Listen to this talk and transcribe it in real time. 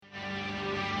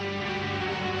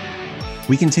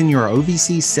We continue our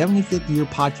OVC 75th Year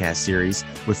podcast series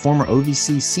with former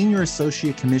OVC Senior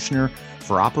Associate Commissioner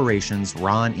for Operations,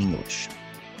 Ron English.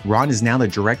 Ron is now the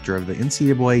director of the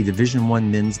NCAA Division I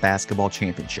Men's Basketball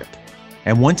Championship.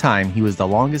 At one time, he was the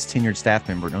longest tenured staff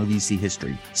member in OVC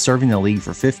history, serving the league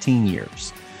for 15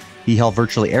 years. He held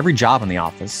virtually every job in the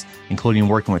office, including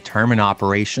working with tournament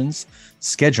operations,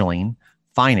 scheduling,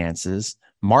 finances,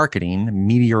 marketing,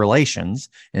 media relations.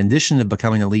 In addition to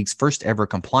becoming the league's first ever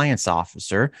compliance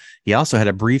officer, he also had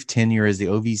a brief tenure as the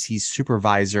OVC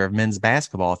supervisor of men's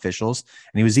basketball officials,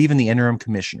 and he was even the interim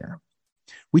commissioner.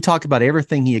 We talk about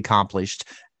everything he accomplished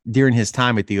during his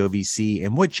time at the OVC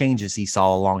and what changes he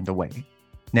saw along the way.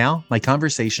 Now, my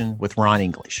conversation with Ron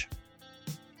English.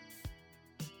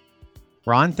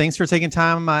 Ron, thanks for taking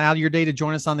time out of your day to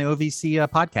join us on the OVC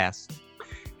podcast.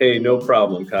 Hey, no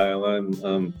problem, Kyle.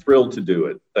 I'm thrilled to do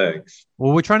it. Thanks.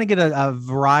 Well, we're trying to get a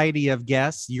variety of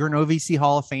guests. You're an OVC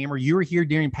Hall of Famer. You were here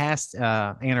during past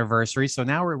anniversaries. So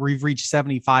now we've reached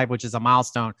 75, which is a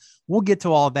milestone. We'll get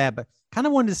to all of that, but kind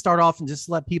of wanted to start off and just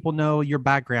let people know your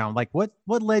background. Like what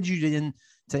led you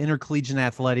to intercollegiate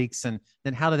athletics, and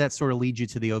then how did that sort of lead you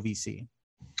to the OVC?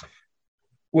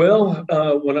 Well,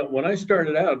 when I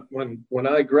started out, when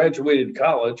I graduated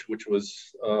college, which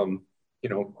was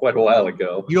quite a while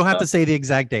ago. You don't have to say the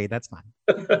exact date. That's fine.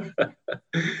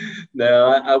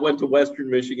 No, I went to Western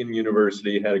Michigan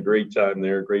University, had a great time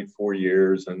there, great 4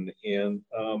 years. And I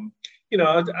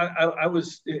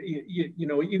was,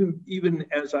 even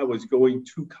as I was going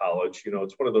to college,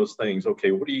 it's one of those things,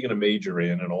 okay, what are you going to major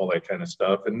in and all that kind of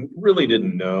stuff? And really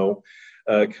didn't know,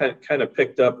 kind of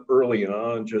picked up early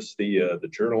on just the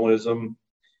journalism,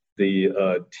 the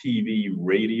TV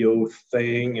radio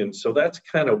thing. And so that's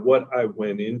kind of what I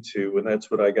went into. And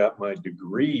that's what I got my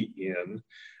degree in,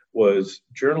 was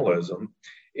journalism.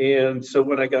 And so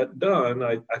when I got done,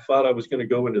 I thought I was going to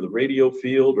go into the radio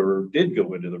field, or did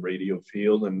go into the radio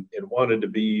field, and wanted to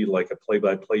be like a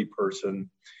play-by-play person,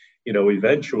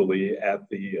 eventually at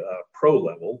the pro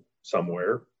level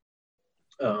somewhere,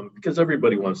 because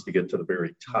everybody wants to get to the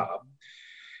very top.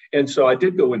 And so I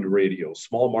did go into radio,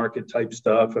 small market type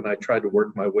stuff, and I tried to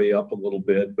work my way up a little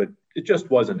bit, but it just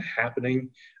wasn't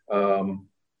happening.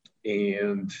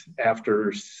 And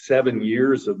after 7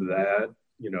 years of that,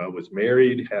 I was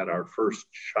married, had our first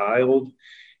child,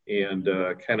 and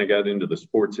kind of got into the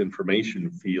sports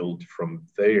information field from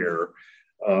there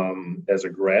as a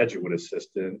graduate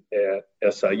assistant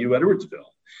at SIU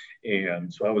Edwardsville.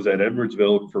 And so I was at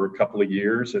Edwardsville for a couple of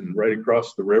years, and right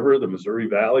across the river, the Missouri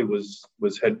Valley was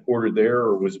headquartered there,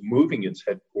 or was moving its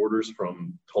headquarters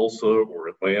from Tulsa or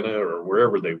Atlanta or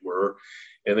wherever they were.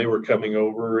 And they were coming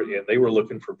over and they were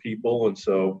looking for people. And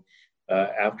so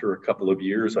after a couple of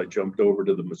years, I jumped over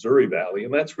to the Missouri Valley,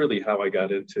 and that's really how I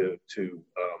got into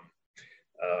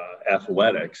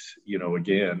athletics,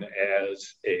 again,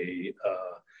 as a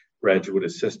graduate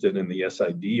assistant in the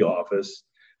SID office.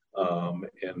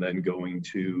 And then going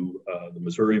to the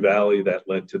Missouri Valley, that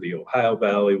led to the Ohio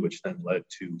Valley, which then led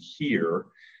to here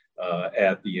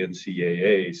at the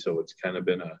NCAA. So it's kind of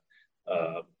been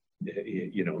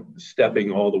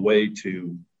stepping all the way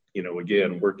to,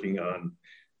 again, working on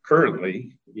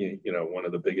currently, one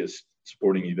of the biggest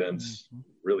sporting events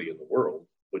really in the world,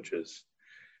 which is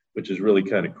really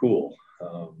kind of cool.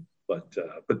 But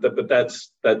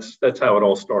that's how it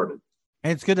all started.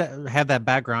 And it's good to have that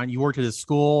background. You worked at a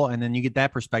school, and then you get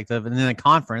that perspective, and then a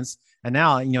conference. And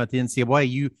now, at the NCAA,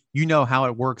 you know how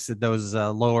it works at those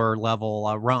lower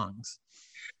level rungs.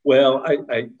 Well,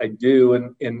 I do.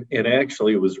 And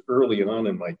actually, it was early on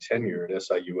in my tenure at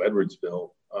SIU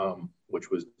Edwardsville,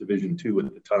 which was Division II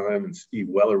at the time. And Steve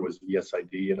Weller was the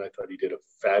SID, and I thought he did a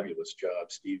fabulous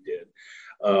job. Steve did.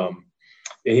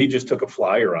 And he just took a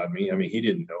flyer on me. I mean, he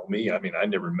didn't know me. I mean, I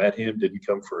never met him, didn't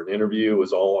come for an interview. It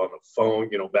was all on the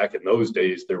phone. Back in those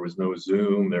days, there was no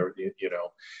Zoom. There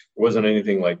wasn't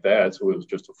anything like that. So it was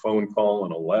just a phone call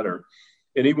and a letter.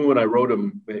 And even when I wrote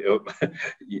him,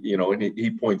 and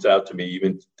he points out to me,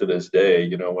 even to this day,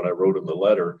 when I wrote him the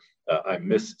letter, I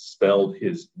misspelled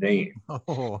his name.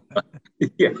 Oh.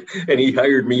 Yeah, and he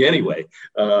hired me anyway,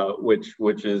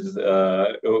 which is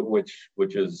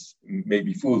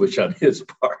maybe foolish on his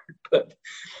part, but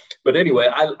anyway,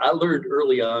 I learned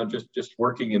early on, just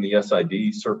working in the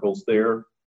SID circles there.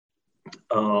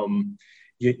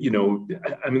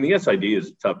 The SID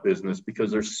is a tough business because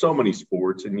there's so many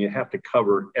sports and you have to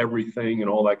cover everything and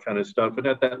all that kind of stuff. And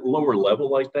at that lower level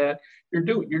like that, you're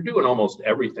doing almost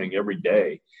everything every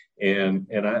day. And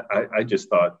I just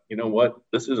thought, what,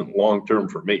 this isn't long-term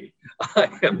for me. I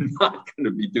am not going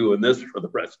to be doing this for the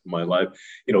rest of my life.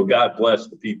 God bless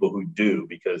the people who do,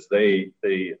 because they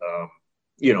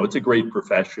it's a great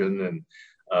profession, and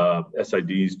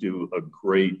SIDs do a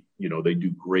great, they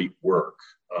do great work.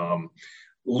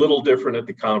 Little different at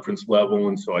the conference level.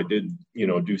 And so I did,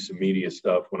 do some media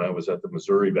stuff when I was at the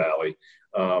Missouri Valley.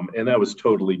 And that was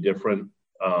totally different.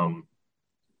 But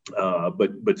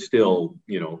still,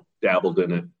 dabbled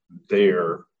in it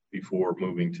there before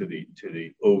moving to the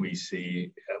OVC,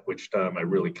 at which time I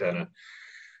really kind of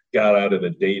got out of the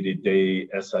day-to-day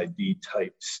SID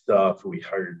type stuff. We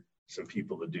hired some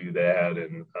people to do that.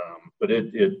 And, but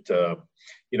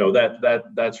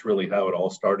that's really how it all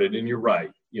started. And you're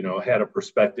right, I had a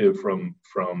perspective from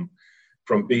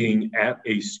being at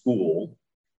a school.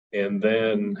 And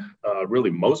then really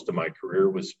most of my career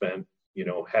was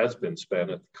has been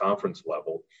spent at the conference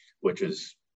level, which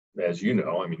is, as you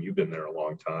know, I mean, you've been there a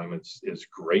long time. It's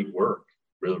great work.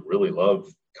 Really, really love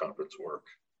conference work.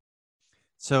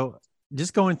 So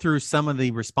just going through some of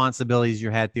the responsibilities you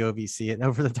had at the OVC and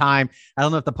over the time, I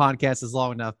don't know if the podcast is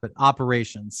long enough, but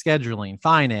operations, scheduling,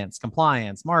 finance,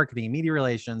 compliance, marketing, media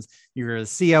relations. You're a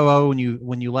COO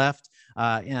when you left,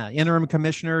 interim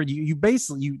commissioner. You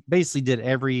basically did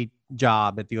every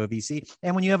job at the OVC.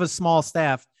 And when you have a small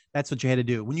staff, that's what you had to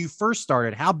do. When you first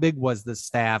started, how big was the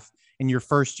staff in your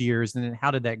first years, and then how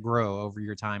did that grow over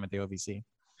your time at the OVC?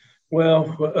 Well,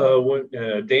 when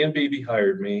Dan Beebe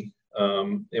hired me,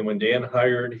 and when Dan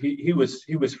hired, he was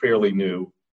fairly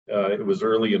new. It was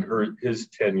early in his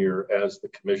tenure as the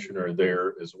commissioner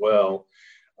there as well.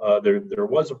 There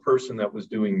was a person that was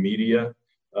doing media,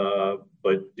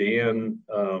 but Dan,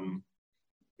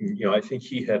 I think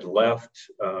he had left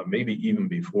maybe even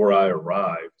before I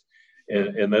arrived.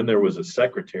 And then there was a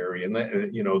secretary, and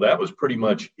that was pretty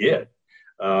much it.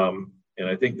 And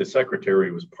I think the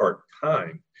secretary was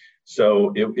part-time.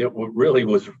 So it really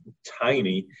was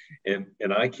tiny. And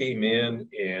I came in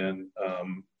and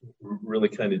really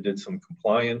kind of did some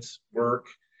compliance work,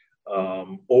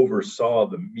 oversaw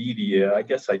the media. I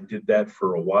guess I did that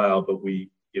for a while, but we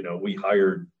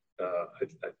hired, I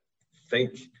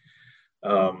think,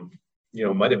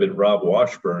 might have been Rob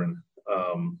Washburn.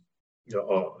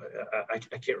 I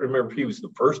can't remember if he was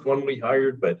the first one we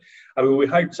hired, but I mean, we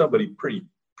hired somebody pretty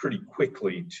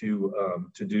quickly to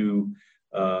do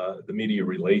the media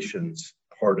relations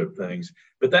part of things.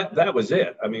 But that was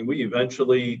it. I mean, we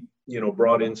eventually,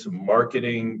 brought in some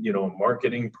marketing, a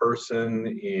marketing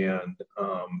person, and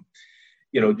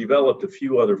developed a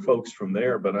few other folks from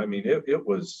there. But I mean, it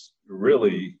was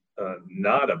really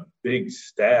not a big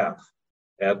staff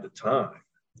at the time,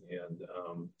 and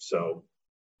so.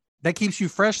 That keeps you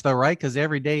fresh though, right? Because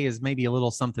every day is maybe a little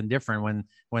something different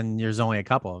when there's only a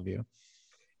couple of you.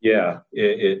 Yeah,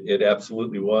 it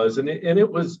absolutely was. And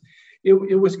it was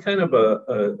kind of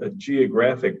a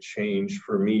geographic change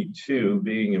for me too,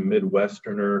 being a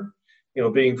Midwesterner,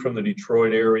 being from the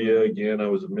Detroit area. Again, I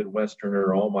was a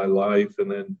Midwesterner all my life.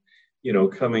 And then,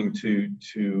 coming to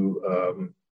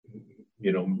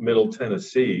Middle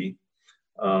Tennessee,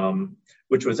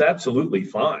 which was absolutely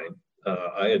fine.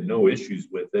 I had no issues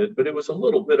with it, but it was a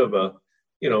little bit of a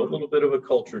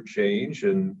culture change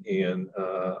and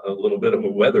a little bit of a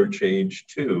weather change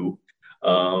too.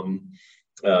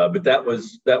 But that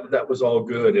was all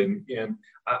good. And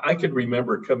I could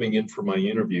remember coming in for my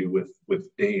interview with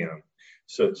Dan.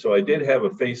 So I did have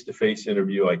a face-to-face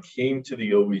interview. I came to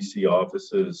the OVC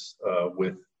offices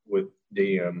with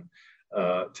Dan.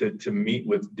 To meet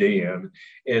with Dan,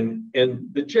 and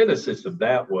the genesis of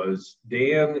that was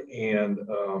Dan and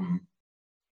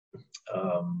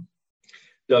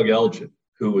Doug Elgin,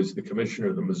 who was the commissioner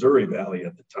of the Missouri Valley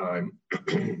at the time,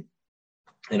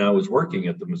 and I was working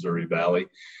at the Missouri Valley.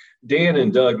 Dan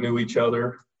and Doug knew each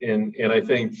other, and I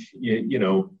think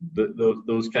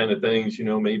those kind of things.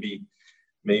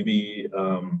 Maybe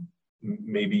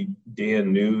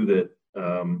Dan knew that.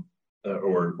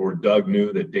 Or Doug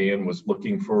knew that Dan was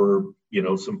looking for,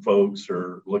 some folks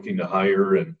or looking to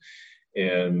hire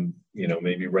and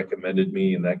maybe recommended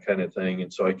me and that kind of thing.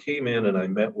 And so I came in and I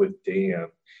met with Dan,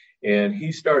 and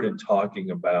he started talking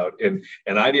about, and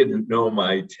I didn't know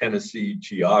my Tennessee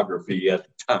geography at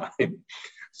the time.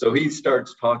 So he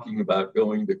starts talking about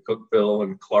going to Cookeville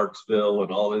and Clarksville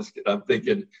and all this. And I'm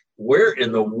thinking, where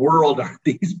in the world are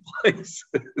these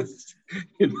places?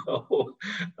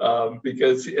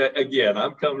 Because again,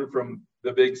 I'm coming from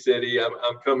the big city.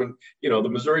 I'm coming, the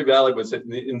Missouri Valley was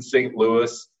in St.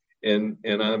 Louis, and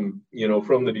I'm,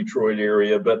 from the Detroit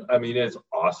area. But I mean, it's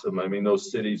awesome. I mean, those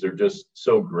cities are just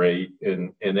so great,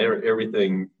 and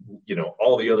everything,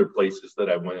 all the other places that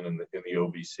I went in the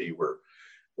OVC were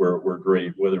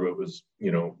great, whether it was,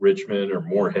 Richmond or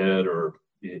Moorhead or,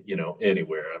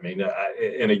 anywhere. I mean,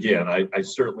 and again, I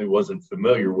certainly wasn't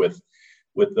familiar with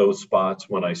with those spots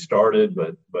when I started,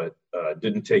 but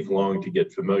didn't take long to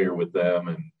get familiar with them,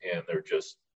 and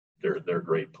they're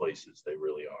great places. They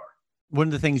really are. One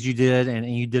of the things you did, and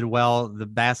you did well, the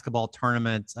basketball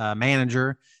tournament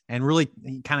manager, and really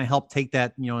kind of helped take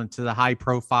that, into the high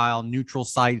profile neutral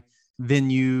site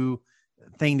venue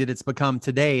thing that it's become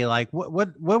today. Like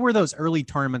what were those early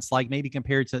tournaments like, maybe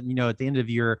compared to, at the end of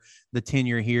the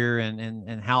tenure here,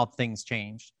 and how things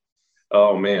changed?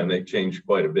 Oh man, they changed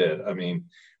quite a bit. I mean,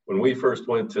 when we first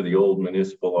went to the old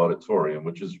municipal auditorium,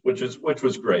 which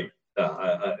was great.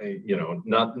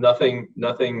 Nothing.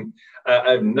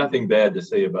 I have nothing bad to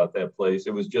say about that place.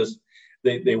 It was just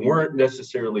they weren't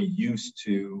necessarily used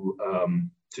to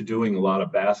doing a lot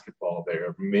of basketball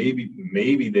there.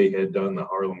 Maybe they had done the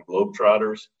Harlem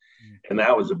Globetrotters, and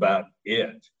that was about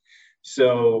it.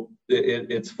 So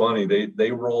it's funny.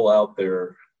 They roll out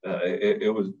there.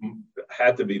 It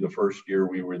had to be the first year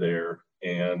we were there,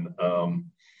 and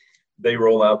they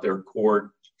roll out their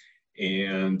court,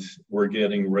 and we're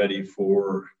getting ready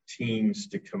for teams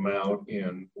to come out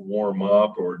and warm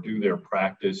up or do their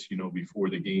practice, before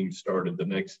the game started the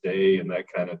next day and that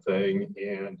kind of thing.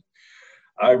 And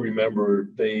I remember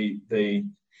and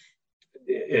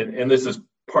this is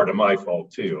part of my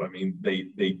fault too. I mean,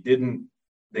 they didn't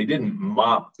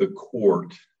mop the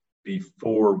court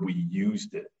before we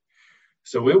used it.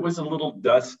 So it was a little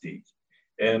dusty,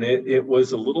 and it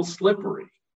was a little slippery.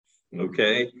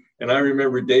 Okay. And I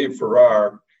remember Dave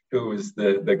Farrar, who was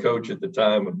the coach at the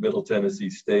time of Middle Tennessee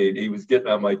State, he was getting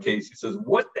on my case. He says,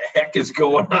 "What the heck is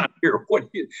going on here?"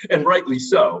 And rightly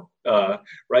so,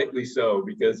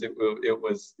 because it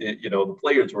was the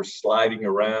players were sliding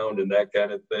around and that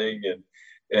kind of thing.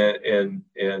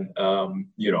 And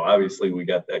obviously we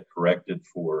got that corrected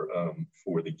for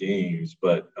the games,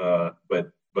 but I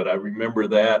remember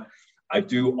that. I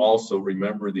do also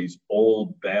remember these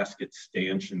old basket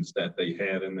stanchions that they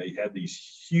had, and they had these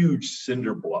huge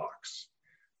cinder blocks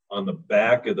on the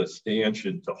back of the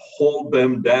stanchion to hold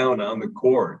them down on the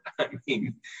court. I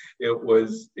mean, it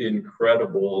was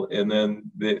incredible. And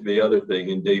then the other thing,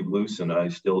 and Dave Luce and I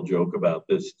still joke about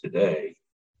this today,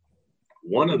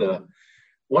 one of the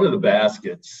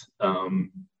baskets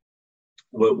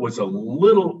was a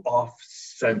little off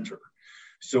center.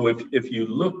 So if you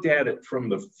looked at it from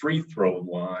the free throw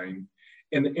line,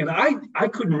 and I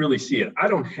couldn't really see it. I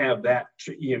don't have that,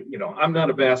 I'm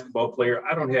not a basketball player.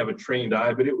 I don't have a trained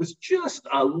eye, but it was just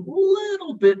a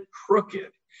little bit crooked.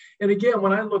 And again,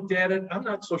 when I looked at it, I'm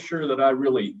not so sure that I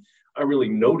really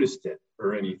noticed it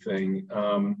or anything.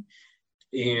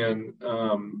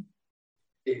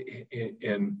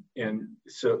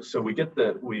 So we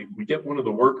get one of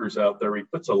the workers out there. He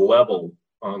puts a level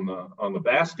on the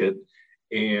basket.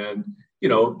 And,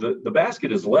 the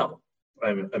basket is level.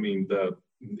 I mean, the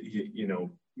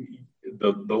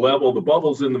level, the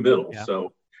bubble's in the middle. Yeah.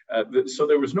 So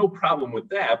there was no problem with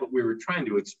that, but we were trying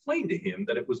to explain to him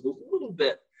that it was a little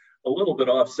bit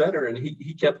off center. And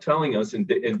he kept telling us, and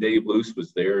Dave Luce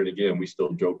was there. And again, we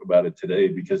still joke about it today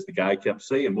because the guy kept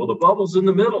saying, well, the bubble's in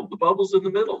the middle. The bubble's in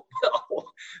the middle.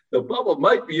 Well, the bubble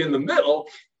might be in the middle,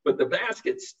 but the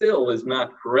basket still is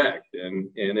not correct. And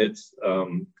it's,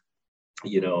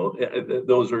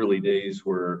 those early days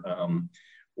were a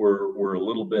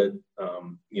little bit,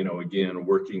 again,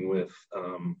 working with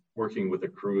a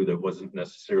crew that wasn't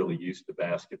necessarily used to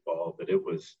basketball, but it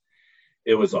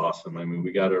was awesome. I mean,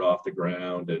 we got it off the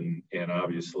ground, and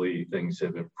obviously things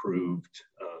have improved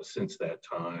since that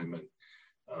time, and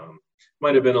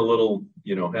might have been a little,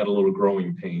 had a little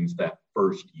growing pains that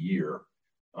first year,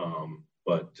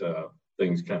 but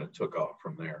things kind of took off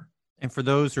from there. And for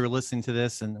those who are listening to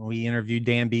this, and we interviewed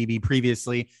Dan Beebe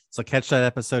previously, so catch that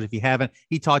episode if you haven't.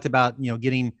 He talked about,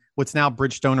 getting what's now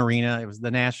Bridgestone Arena. It was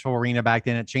the Nashville Arena back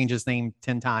then. It changed its name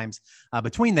 10 times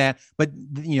between that. But,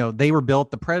 they were built,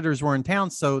 the Predators were in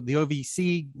town. So the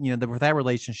OVC, with that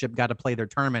relationship, got to play their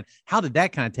tournament. How did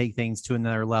that kind of take things to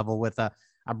another level with a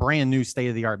brand new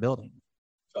state-of-the-art building?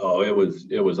 Oh, it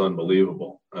was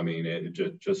unbelievable. I mean,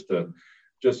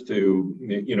 just to,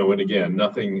 and again,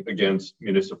 nothing against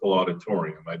Municipal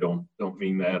Auditorium. I don't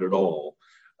mean that at all.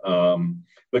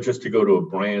 But just to go to a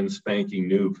brand spanking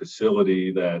new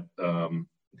facility that,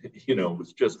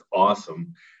 was just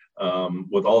awesome,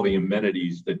 with all the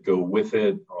amenities that go with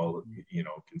it, all,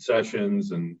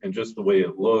 concessions and just the way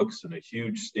it looks, and a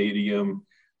huge stadium,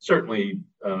 certainly,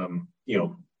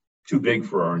 too big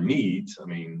for our needs. I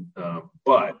mean,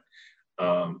 but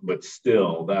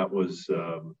still, that was,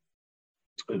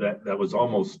 that was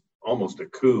almost a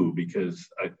coup, because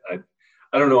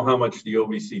I don't know how much the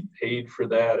OVC paid for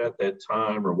that at that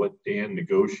time or what Dan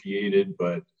negotiated,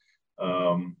 but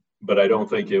but I don't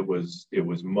think it was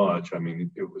much. I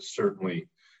mean, it was certainly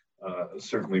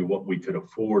what we could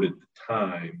afford at the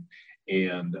time.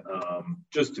 And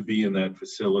just to be in that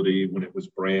facility when it was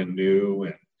brand new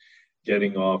and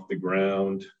getting off the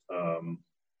ground,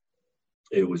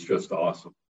 it was just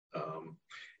awesome.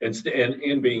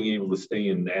 And being able to stay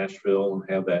in Nashville and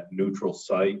have that neutral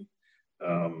site,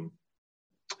 it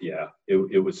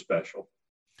was special.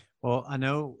 Well, I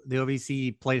know the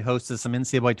OVC played host to some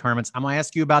NCAA tournaments. I'm going to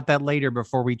ask you about that later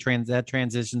before that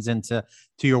transitions into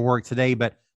your work today.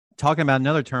 But talking about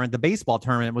another tournament, the baseball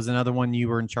tournament was another one you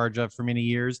were in charge of for many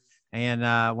years. And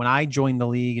when I joined the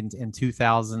league in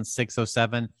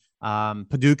 2006-07,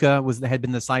 Paducah had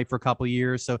been the site for a couple of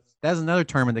years. So that was another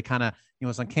tournament that kind of,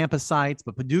 was on campus sites,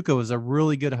 but Paducah was a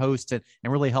really good host and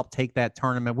really helped take that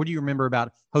tournament. What do you remember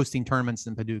about hosting tournaments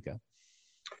in Paducah?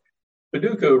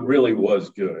 Paducah really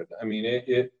was good. I mean,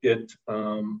 I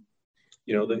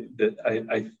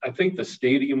think the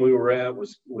stadium we were at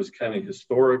was kind of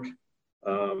historic.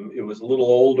 It was a little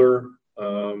older,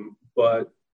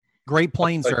 but great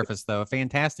playing surface, though. A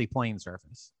fantastic playing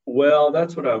surface. Well,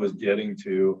 that's what I was getting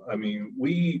to. I mean,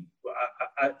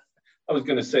 I was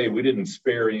going to say we didn't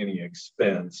spare any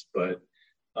expense, but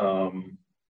in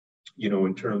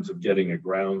terms of getting a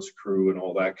grounds crew and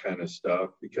all that kind of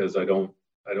stuff, because I don't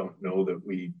know that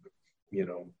we,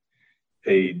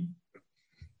 paid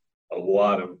a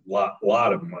lot of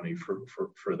money for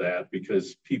that,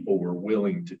 because people were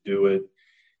willing to do it.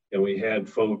 And we had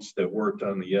folks that worked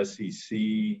on the SEC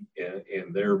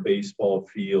and their baseball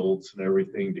fields and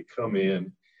everything to come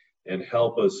in and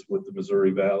help us with the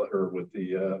Missouri Valley, or with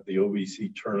the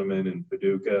OVC tournament in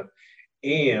Paducah.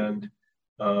 And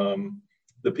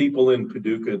the people in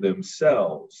Paducah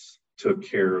themselves took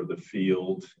care of the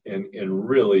field and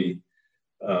really,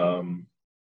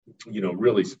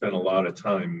 really spent a lot of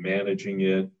time managing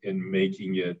it and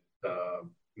making it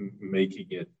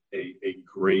a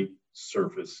great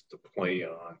surface to play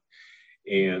on.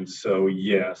 And so,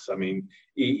 yes, I mean,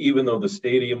 even though the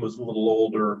stadium was a little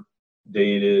older,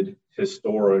 dated,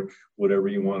 historic, whatever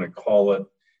you want to call it,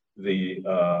 the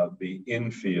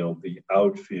infield, the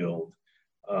outfield,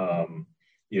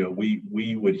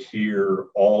 we would hear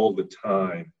all the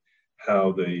time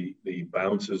how the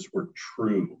bounces were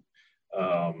true,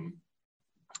 and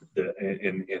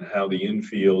how the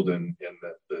infield and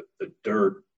the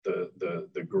dirt,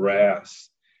 the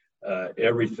grass,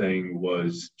 everything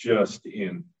was just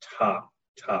in top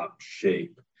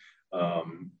shape.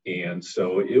 And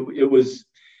so it was,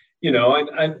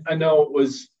 I know it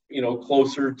was,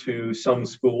 closer to some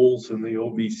schools in the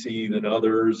OVC than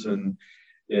others. And,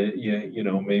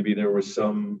 maybe there was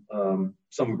some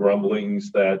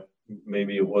grumblings that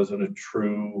maybe it wasn't a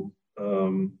true,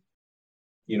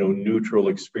 neutral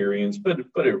experience, but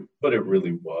it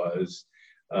really was.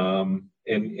 And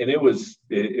it was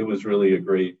really a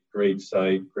great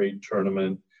site, great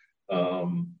tournament.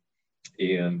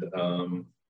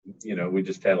 We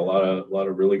just had a lot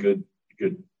of really good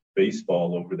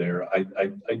baseball over there. I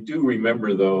do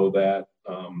remember, though, that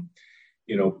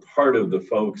part of the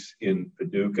folks in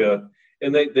Paducah,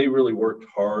 and they really worked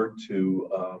hard to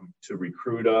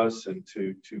recruit us and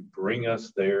to bring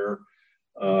us there.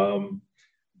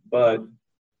 But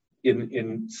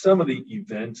in some of the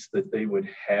events that they would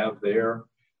have there,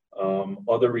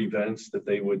 other events that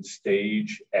they would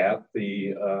stage at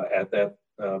that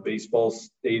baseball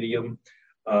stadium,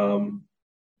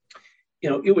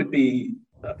 it would be,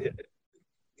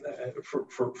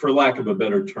 for lack of a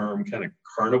better term, kind of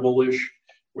carnival-ish,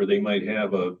 where they might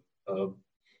have a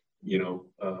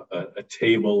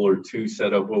table or two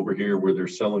set up over here where they're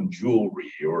selling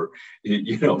jewelry or,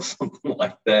 something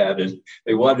like that. And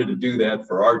they wanted to do that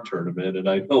for our tournament. And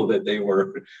I know that they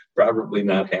were probably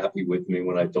not happy with me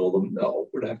when I told them, no,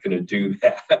 we're not going to do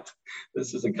that.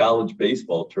 This is a college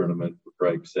baseball tournament, for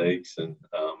Christ's sakes. And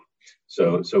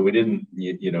so we didn't,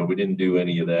 we didn't do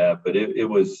any of that, but it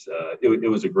was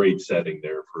a great setting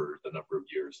there for the number of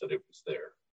years that it was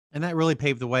there. And that really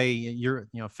paved the way. You're,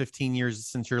 15 years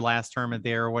since your last tournament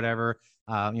there or whatever.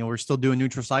 We're still doing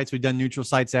neutral sites. We've done neutral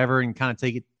sites ever and kind of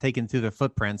taken through the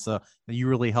footprint. So you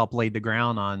really helped lay the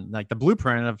ground on like the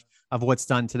blueprint of what's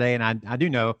done today. And I do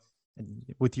know,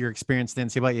 with your experience then,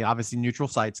 obviously neutral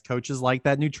sites, coaches like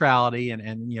that neutrality.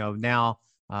 And now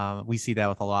we see that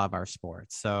with a lot of our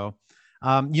sports. So,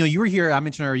 you were here, I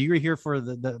mentioned earlier, you were here for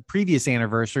the previous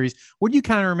anniversaries. What do you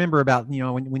kind of remember about,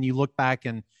 when you look back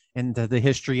and the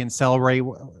history and celebrate?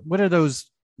 What are those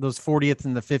 40th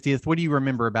and the 50th? What do you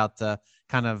remember about the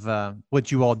kind of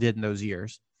what you all did in those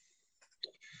years?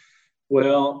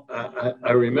 Well,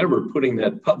 I remember putting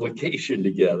that publication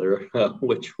together,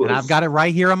 which was, and I've got it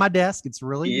right here on my desk. It's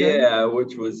really good. yeah,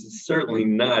 which was certainly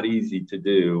not easy to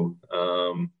do,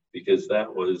 because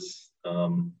that was,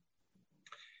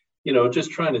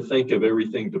 just trying to think of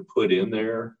everything to put in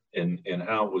there and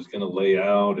how it was going to lay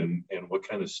out and what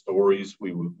kind of stories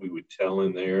we would tell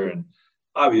in there. And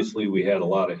obviously we had a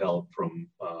lot of help from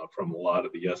a lot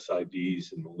of the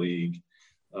SIDs in the league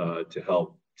to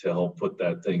help put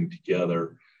that thing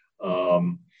together.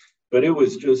 But it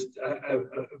was just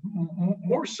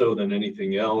more so than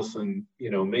anything else. And,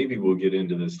 maybe we'll get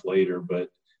into this later, but,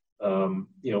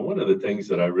 one of the things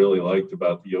that I really liked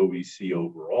about the OVC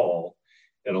overall,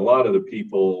 and a lot of the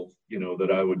people,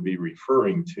 that I would be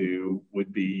referring to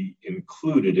would be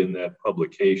included in that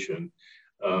publication.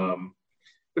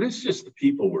 But it's just the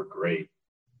people were great.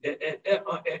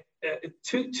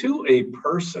 To a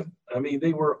person, I mean,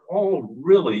 they were all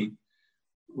really,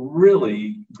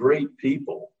 really great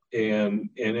people. And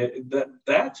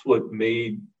that's what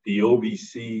made the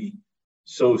OVC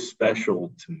so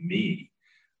special to me,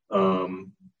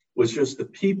 was just the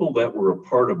people that were a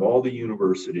part of all the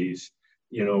universities,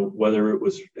 whether it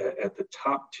was at the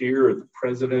top tier, at the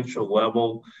presidential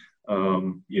level,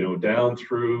 down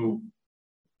through,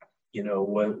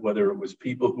 whether it was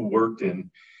people who worked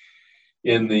in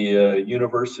the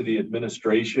university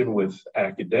administration with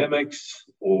academics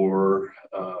or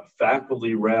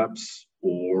faculty reps,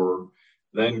 or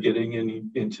then getting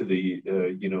into the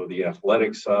the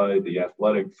athletic side, the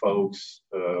athletic folks,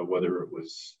 whether it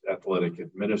was athletic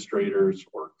administrators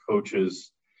or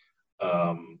coaches.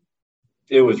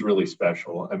 It was really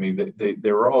special. I mean,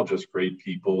 they were all just great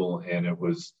people, and it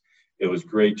was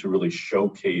great to really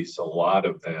showcase a lot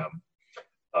of them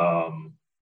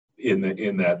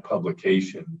in that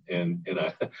publication. And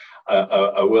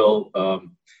I will,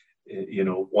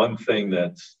 one thing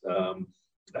that's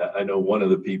I know one of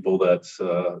the people that's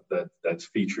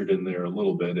featured in there a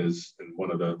little bit is, and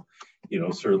one of the,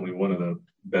 certainly one of the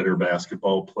better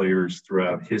basketball players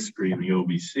throughout history in the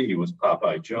OVC was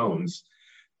Popeye Jones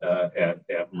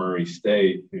at Murray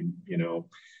State, who,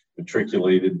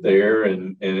 matriculated there.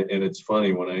 And it's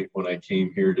funny, when I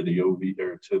came here to the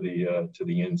to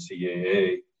the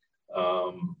NCAA,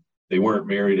 they weren't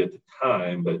married at the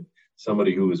time, but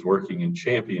somebody who was working in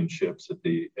championships at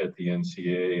the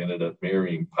NCAA ended up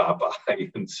marrying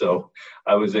Popeye. And so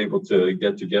I was able to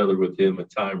get together with him a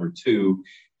time or two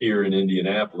here in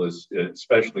Indianapolis,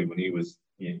 especially when he was,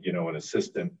 an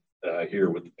assistant here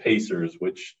with the Pacers,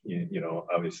 which,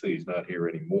 obviously he's not here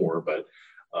anymore, but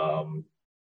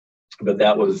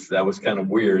that was kind of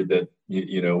weird that,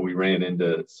 we ran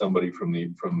into somebody from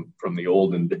the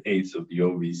olden days of the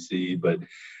OVC, but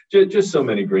just so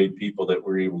many great people that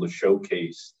we're able to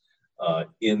showcase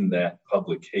in that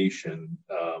publication.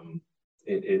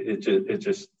 It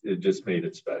just made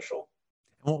it special.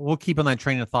 We'll keep on that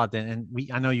train of thought then.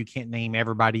 And I know you can't name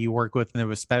everybody you work with and it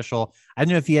was special. I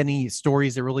don't know if you had any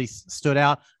stories that really stood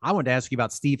out. I wanted to ask you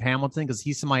about Steve Hamilton, because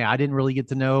he's somebody I didn't really get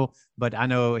to know, but I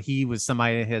know he was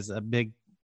somebody that has a big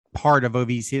part of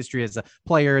OV's history as a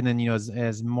player. And then,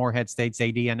 as Morehead State's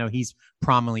AD, I know he's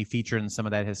prominently featured in some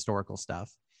of that historical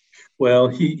stuff. Well,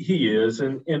 he is.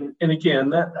 And again,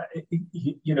 that,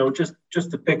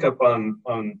 just to pick up on,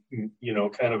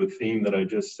 kind of a theme that I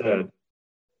just said,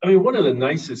 I mean, one of the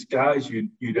nicest guys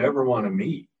you'd ever want to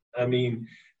meet. I mean,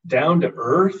 down to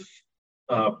earth,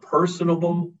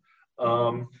 personable,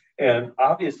 and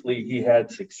obviously he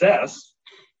had success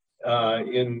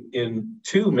in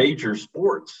two major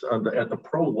sports at the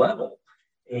pro level,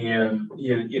 and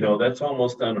that's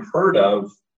almost unheard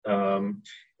of, and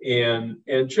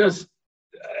just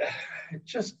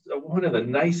one of the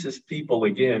nicest people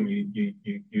again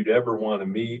you'd ever want to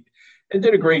meet. And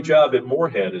did a great job at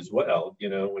Morehead as well,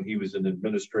 when he was an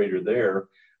administrator there,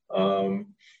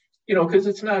 because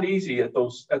it's not easy at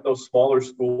those smaller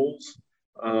schools.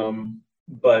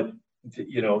 But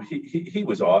he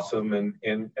was awesome,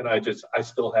 and I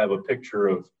still have a picture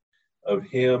of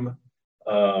him,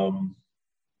 and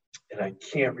I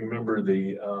can't remember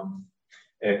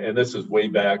and this is way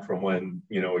back from when,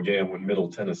 when Middle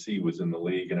Tennessee was in the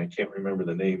league, and I can't remember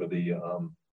the name of the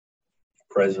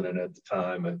president at the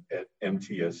time at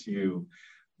MTSU,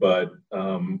 but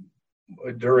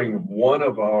during one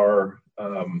of our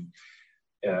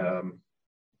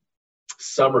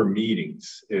summer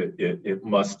meetings, it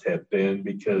must have been,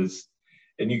 because,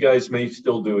 and you guys may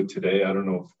still do it today. I don't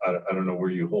know where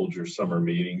you hold your summer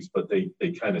meetings, but they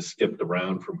kind of skipped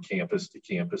around from campus to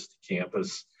campus to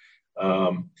campus.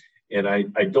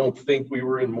 I don't think we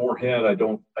were in Moorhead. I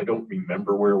don't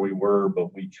remember where we were,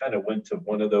 but we kind of went to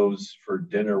one of those for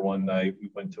dinner one night. We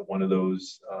went to one of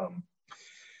those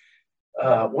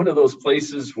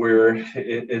places where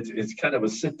it's kind of a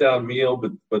sit down meal,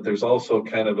 but there's also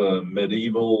kind of a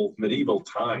medieval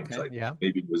times. Okay, yeah.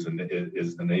 Maybe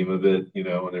is the name of it,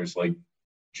 and there's like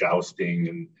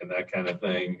jousting and that kind of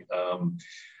thing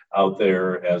out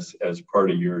there as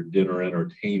part of your dinner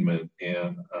entertainment.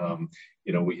 And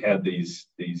we had these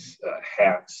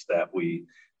hats that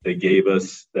they gave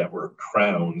us that were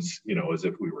crowns, as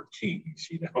if we were kings,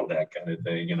 that kind of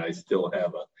thing. And I still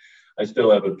have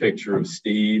a picture of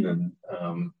Steve and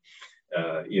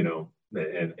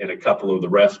and a couple of the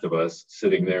rest of us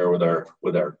sitting there with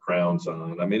our crowns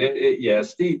on. I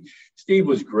mean, Steve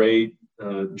was great.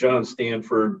 John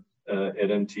Stanford at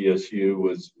MTSU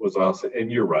was awesome.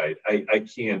 And you're right.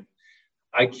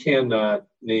 I cannot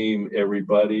name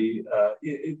everybody.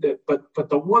 But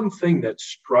the one thing that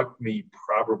struck me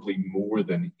probably more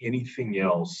than anything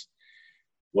else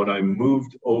when I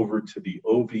moved over to the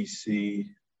OVC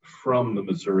from the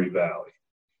Missouri Valley,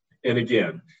 and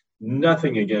again,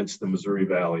 nothing against the Missouri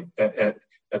Valley. At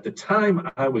the time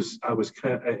I was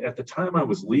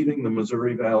leaving the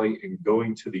Missouri Valley and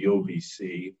going to the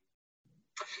OVC,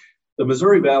 the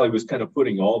Missouri Valley was kind of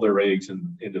putting all their eggs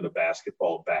into the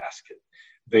basketball basket.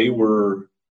 They were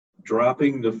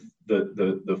dropping the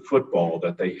football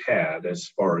that they had as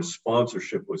far as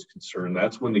sponsorship was concerned.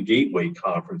 That's when the Gateway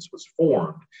Conference was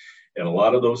formed. And a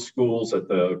lot of those schools at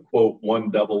the, quote,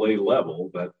 1AA level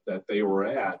that they were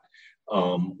at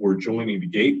were joining the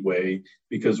Gateway,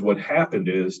 because what happened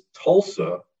is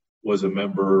Tulsa was a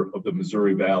member of the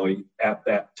Missouri Valley at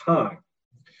that time.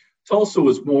 Tulsa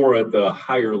was more at the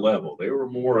higher level. They were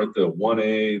more at the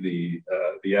 1A, the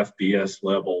FBS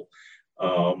level.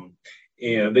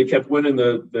 And they kept winning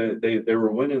they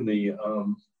were winning the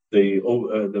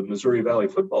Missouri Valley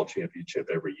Football Championship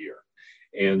every year.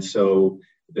 And so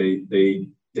they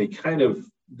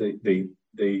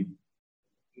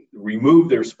removed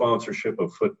their sponsorship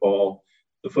of football.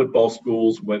 The football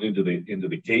schools went into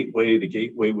the Gateway. The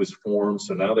Gateway was formed,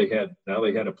 so now they had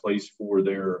a place for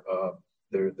their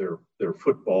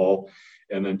football.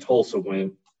 And then Tulsa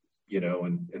went,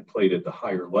 and played at the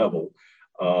higher level.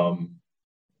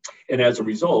 And as a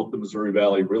result, the Missouri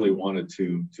Valley really wanted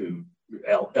to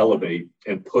elevate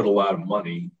and put a lot of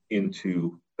money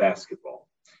into basketball,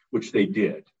 which they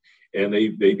did, and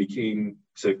they became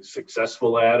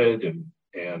successful at it and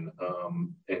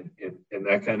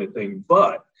that kind of thing.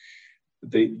 But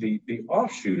the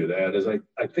offshoot of that is I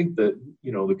think that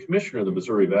the commissioner of the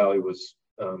Missouri Valley was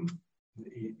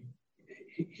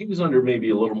he was under maybe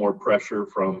a little more pressure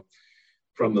from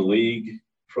the league,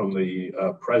 from the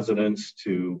presidents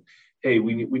to, hey,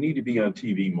 we need to be on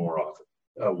TV more often.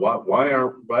 Why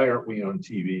aren't we on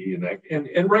TV?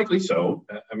 And rightly so.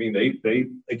 I mean, they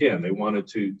wanted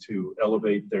to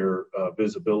elevate their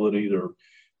visibility,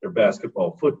 their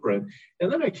basketball footprint.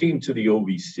 And then I came to the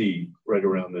OVC right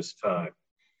around this time,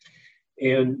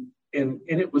 and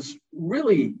it was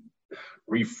really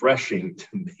refreshing to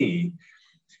me.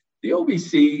 The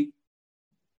OVC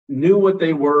knew what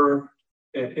they were,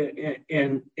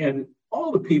 and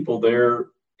all the people there.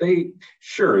 They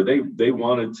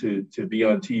wanted to be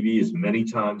on TV as many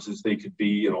times as they could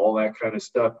be and all that kind of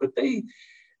stuff, but they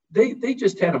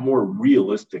just had a more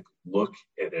realistic look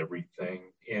at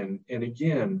everything. And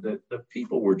again, the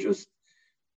people were just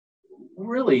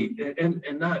really, and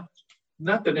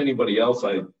not that anybody else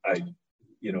I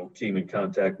came in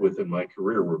contact with in my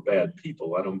career were bad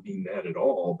people. I don't mean that at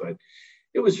all, but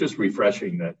it was just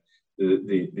refreshing that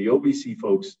the OVC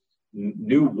folks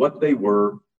knew what they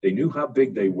were. They knew how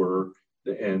big they were,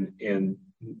 and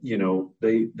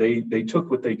they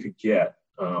took what they could get.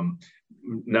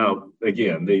 Now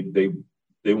again,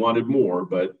 they wanted more,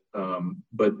 but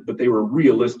they were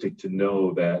realistic to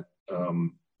know that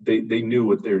they knew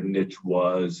what their niche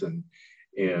was, and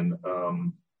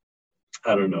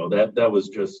I don't know, that was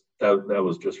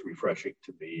just refreshing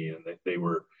to me, and that they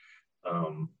were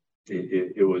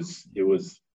it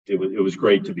was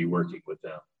great to be working with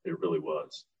them. It really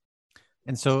was.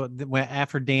 And so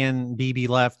after Dan Beebe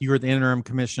left, you were the interim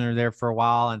commissioner there for a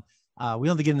while. And we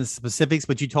don't have to get into specifics,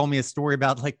 but you told me a story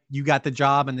about like you got the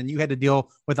job and then you had to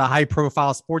deal with a high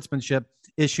profile sportsmanship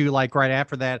issue like right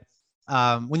after that.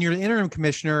 When you're the interim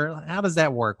commissioner, how does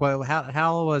that work? Well,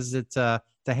 how was it to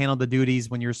handle the duties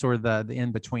when you're sort of the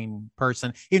in-between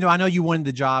person? I know you wanted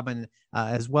the job and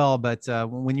as well, but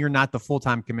when you're not the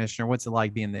full-time commissioner, what's it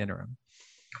like being the interim?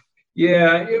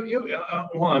 Yeah,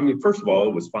 well, I mean, first of all,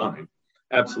 it was fine.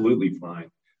 Absolutely fine.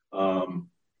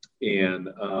 and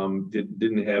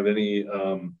didn't have any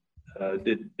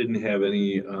didn't have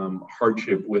any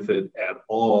hardship with it at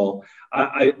all.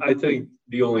 I think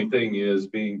the only thing is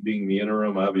being the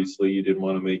interim. Obviously, you didn't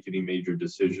want to make any major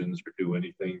decisions or do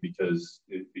anything because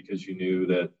you knew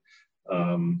that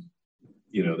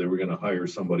they were going to hire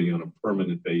somebody on a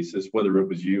permanent basis, whether it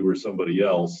was you or somebody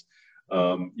else.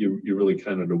 You really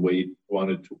kind of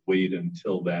wanted to wait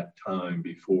until that time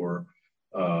before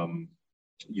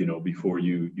before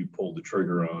you pulled the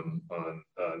trigger on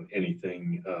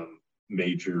anything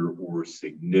major or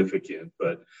significant.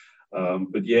 But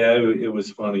yeah, it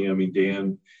was funny. I mean,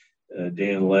 Dan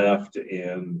left,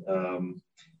 and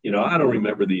I don't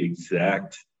remember the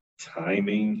exact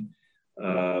timing,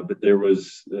 but there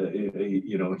was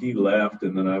he left,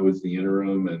 and then I was the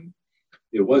interim, and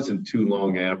it wasn't too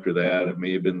long after that. It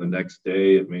may have been the next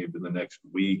day, it may have been the next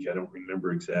week. I don't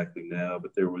remember exactly now,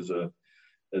 but there was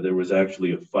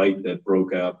actually a fight that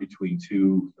broke out between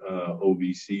two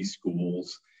OVC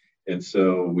schools, and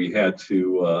so we had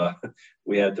to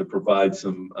provide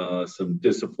some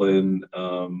discipline,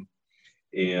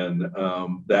 and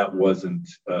that wasn't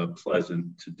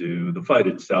pleasant to do. The fight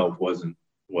itself wasn't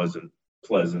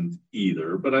pleasant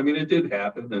either, but I mean, it did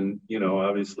happen, and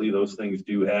obviously those things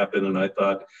do happen. And I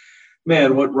thought,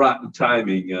 man, what rotten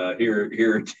timing here.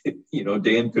 Dan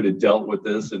could have dealt with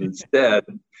this, and instead,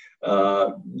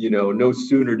 no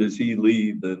sooner does he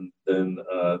leave than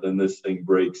this thing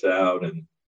breaks out. And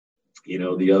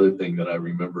the other thing that I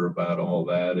remember about all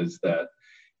that is that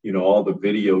all the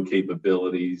video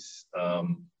capabilities,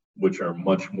 which are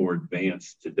much more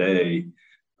advanced today,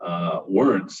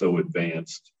 weren't so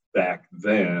advanced back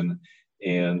then.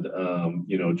 And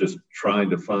just trying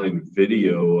to find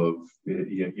video of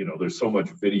there's so much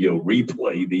video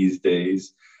replay these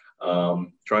days,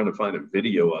 trying to find a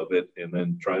video of it, and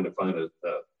then trying to find a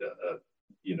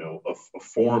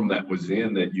form that was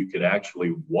in that you could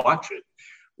actually watch it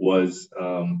was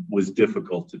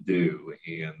difficult to do.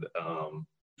 And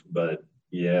but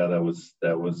yeah, that was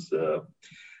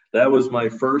my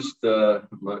first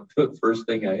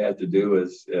thing I had to do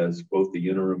as both the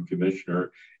interim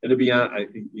commissioner. And to be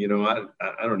honest,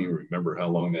 I don't even remember how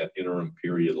long that interim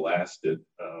period lasted.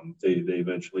 They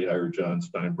eventually hired John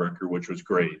Steinbrecher, which was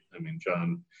great. I mean,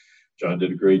 John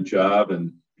did a great job,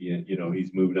 and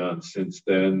he's moved on since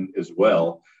then as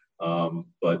well.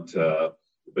 But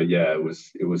yeah, it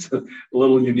was a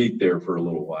little unique there for a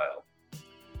little while.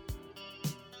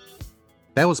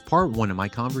 That was part one of my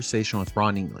conversation with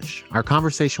Ron English. Our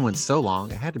conversation went so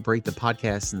long, I had to break the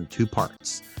podcast into 2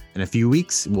 parts. In a few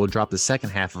weeks, we'll drop the second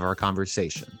half of our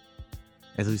conversation.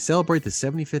 As we celebrate the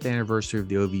 75th anniversary of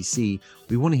the OVC,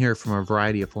 we want to hear from a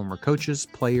variety of former coaches,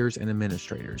 players, and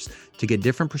administrators to get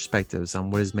different perspectives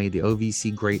on what has made the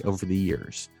OVC great over the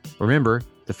years. Remember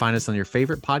to find us on your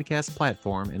favorite podcast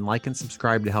platform and like and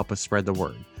subscribe to help us spread the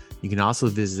word. You can also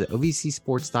visit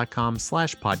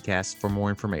ovcsports.com/podcast for more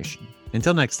information.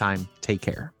 Until next time, take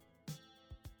care.